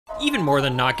Even more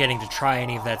than not getting to try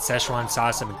any of that Szechuan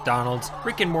sauce at McDonald's,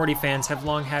 Rick and Morty fans have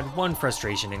long had one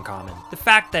frustration in common: the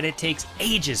fact that it takes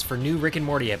ages for new Rick and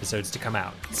Morty episodes to come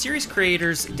out. Series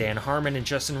creators Dan Harmon and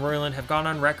Justin Roiland have gone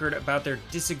on record about their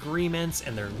disagreements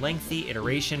and their lengthy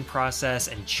iteration process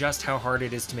and just how hard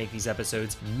it is to make these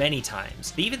episodes many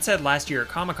times. They even said last year at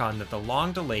Comic-Con that the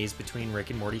long delays between Rick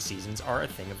and Morty seasons are a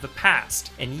thing of the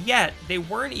past. And yet, they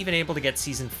weren't even able to get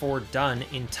season 4 done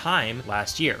in time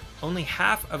last year. Only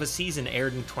half of a season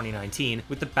aired in 2019,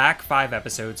 with the back 5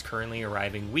 episodes currently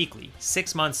arriving weekly,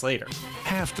 6 months later.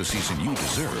 Half the season you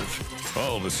deserve,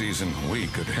 all the season we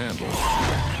could handle.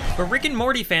 But Rick and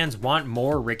Morty fans want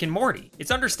more Rick and Morty.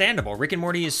 It's understandable. Rick and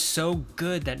Morty is so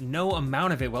good that no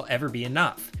amount of it will ever be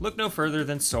enough. Look no further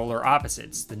than Solar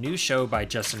Opposites, the new show by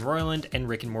Justin Roiland and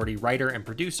Rick and Morty writer and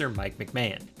producer Mike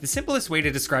McMahan. The simplest way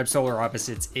to describe Solar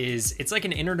Opposites is it's like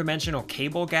an interdimensional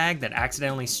cable gag that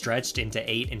accidentally stretched into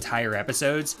 8 entire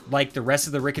episodes. Like the rest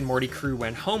of the Rick and Morty crew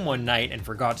went home one night and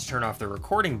forgot to turn off the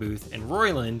recording booth, and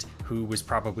Roiland, who was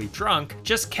probably drunk,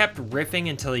 just kept riffing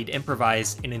until he'd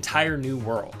improvised an entire new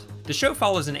world. The show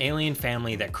follows an alien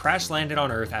family that crash landed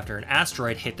on Earth after an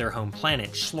asteroid hit their home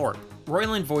planet, Schlorp.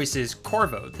 Roiland voices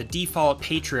Corvo, the default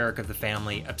patriarch of the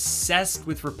family, obsessed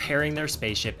with repairing their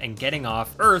spaceship and getting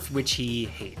off Earth, which he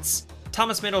hates.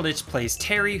 Thomas Middleditch plays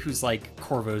Terry, who's like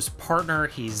Corvo's partner.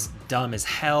 He's dumb as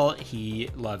hell, he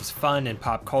loves fun and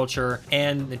pop culture,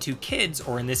 and the two kids,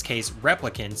 or in this case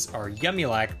replicants, are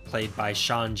Yumulak, played by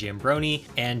Sean Giambroni,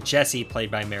 and Jessie,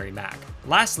 played by Mary Mack.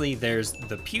 Lastly, there's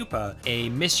the Pupa, a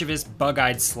mischievous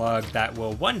bug-eyed slug that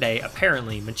will one day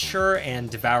apparently mature and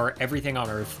devour everything on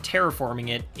Earth, terraforming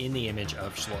it in the image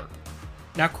of Schlorp.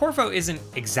 Now, Corvo isn't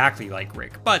exactly like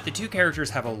Rick, but the two characters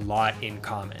have a lot in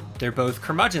common. They're both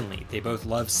curmudgeonly, they both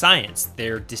love science,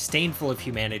 they're disdainful of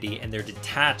humanity, and they're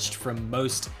detached from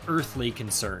most earthly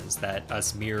concerns that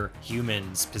us mere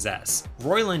humans possess.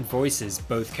 Roiland voices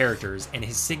both characters, and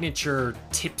his signature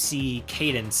tipsy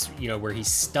cadence, where he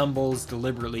stumbles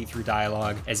deliberately through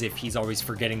dialogue as if he's always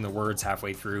forgetting the words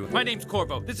halfway through. My name's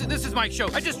Corvo. This is my show.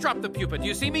 I just dropped the pupa. Do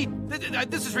you see me?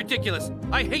 This is ridiculous.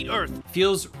 I hate Earth.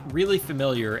 Feels really familiar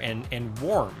and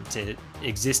warm to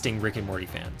existing Rick and Morty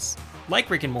fans. Like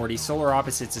Rick and Morty, Solar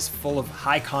Opposites is full of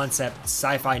high-concept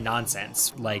sci-fi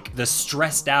nonsense, like the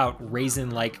stressed-out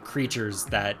raisin-like creatures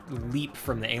that leap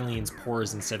from the aliens'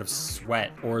 pores instead of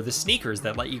sweat, or the sneakers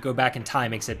that let you go back in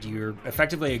time except you're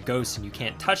effectively a ghost and you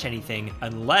can't touch anything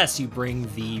unless you bring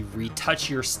the Retouch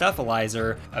Your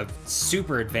Stuffalizer, a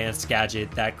super advanced gadget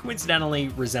that coincidentally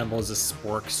resembles a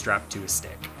spork strapped to a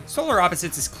stick. Solar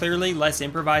Opposites is clearly less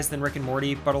improvised than Rick and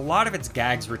Morty, but a lot of its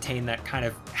gags retain that kind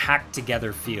of hacked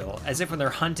together feel, as if when they're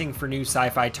hunting for new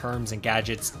sci-fi terms and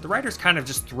gadgets, the writers kind of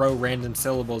just throw random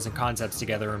syllables and concepts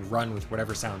together and run with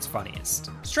whatever sounds funniest.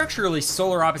 Structurally,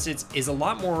 Solar Opposites is a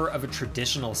lot more of a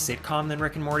traditional sitcom than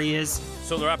Rick and Morty is.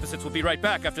 Solar Opposites will be right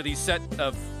back after the set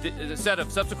of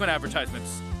subsequent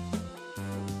advertisements.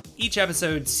 Each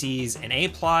episode sees an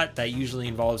A-plot that usually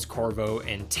involves Corvo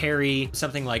and Terry,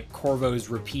 something like Corvo's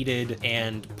repeated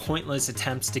and pointless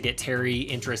attempts to get Terry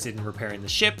interested in repairing the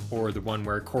ship, or the one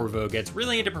where Corvo gets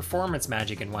really into performance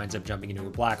magic and winds up jumping into a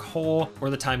black hole, or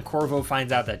the time Corvo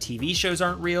finds out that TV shows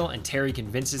aren't real and Terry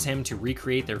convinces him to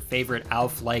recreate their favorite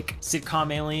Alf-like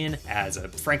sitcom alien as a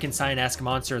Frankenstein-esque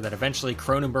monster that eventually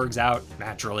Cronenberg's out,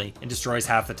 naturally, and destroys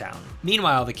half the town.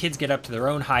 Meanwhile, the kids get up to their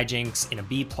own hijinks in a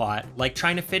B-plot, like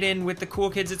trying to fit in with the cool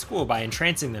kids at school by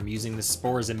entrancing them using the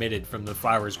spores emitted from the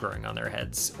flowers growing on their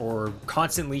heads, or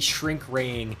constantly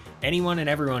shrink-raying anyone and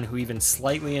everyone who even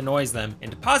slightly annoys them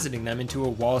and depositing them into a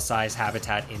wall-sized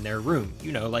habitat in their room,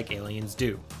 like aliens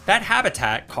do. That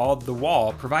habitat, called the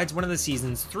Wall, provides one of the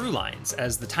season's through lines,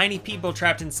 as the tiny people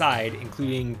trapped inside,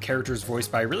 including characters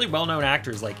voiced by really well-known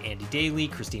actors like Andy Daly,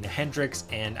 Christina Hendricks,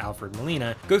 and Alfred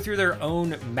Molina, go through their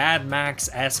own Mad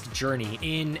Max-esque journey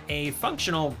in a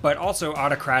functional but also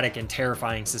autocratic and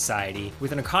terrifying society,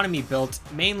 with an economy built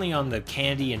mainly on the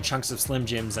candy and chunks of Slim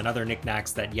Jims and other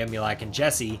knickknacks that Yumulak and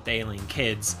Jessie, the alien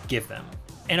kids, give them.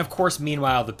 And of course,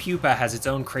 meanwhile, the Pupa has its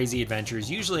own crazy adventures,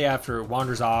 usually after it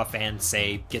wanders off and,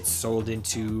 say, gets sold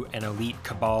into an elite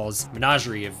cabal's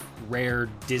menagerie of rare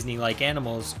Disney-like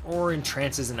animals, or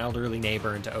entrances an elderly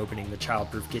neighbor into opening the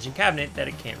childproof kitchen cabinet that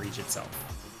it can't reach itself.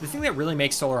 The thing that really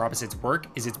makes Solar Opposites work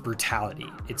is its brutality.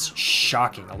 It's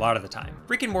shocking a lot of the time.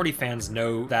 Rick and Morty fans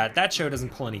know that that show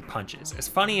doesn't pull any punches. As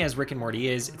funny as Rick and Morty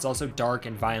is, it's also dark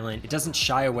and violent. It doesn't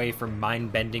shy away from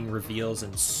mind-bending reveals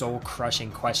and soul-crushing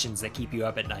questions that keep you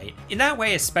up at night. In that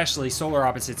way, especially, Solar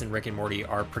Opposites and Rick and Morty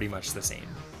are pretty much the same.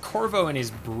 Corvo and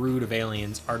his brood of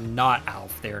aliens are not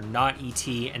Alf, they are not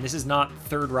E.T., and this is not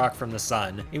Third Rock from the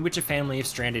Sun, in which a family of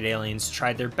stranded aliens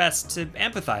tried their best to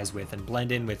empathize with and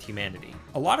blend in with humanity.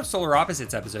 A lot of Solar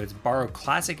Opposites episodes borrow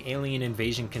classic alien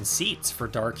invasion conceits for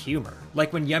dark humor,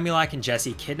 like when Yumulak and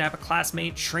Jesse kidnap a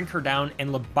classmate, shrink her down,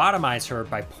 and lobotomize her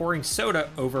by pouring soda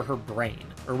over her brain,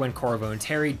 or when Corvo and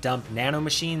Terry dump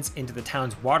nanomachines into the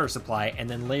town's water supply and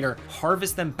then later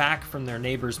harvest them back from their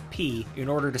neighbor's pee in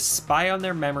order to spy on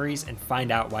their memories and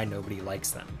find out why nobody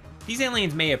likes them. These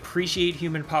aliens may appreciate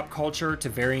human pop culture to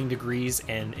varying degrees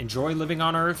and enjoy living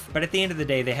on Earth, but at the end of the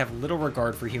day, they have little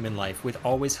regard for human life with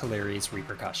always hilarious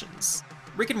repercussions.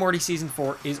 Rick and Morty Season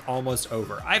 4 is almost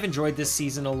over. I've enjoyed this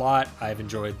season a lot. I've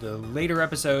enjoyed the later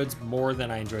episodes more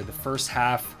than I enjoyed the first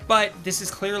half, but this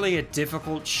is clearly a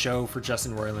difficult show for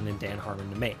Justin Roiland and Dan Harmon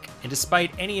to make. And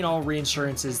despite any and all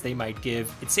reassurances they might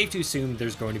give, it's safe to assume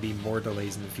there's going to be more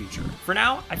delays in the future. For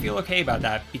now, I feel okay about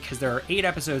that because there are 8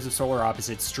 episodes of Solar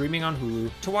Opposites streaming on Hulu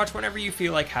to watch whenever you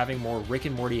feel like having more Rick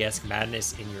and Morty-esque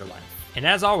madness in your life. And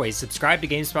as always, subscribe to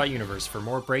GameSpot Universe for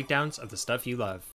more breakdowns of the stuff you love.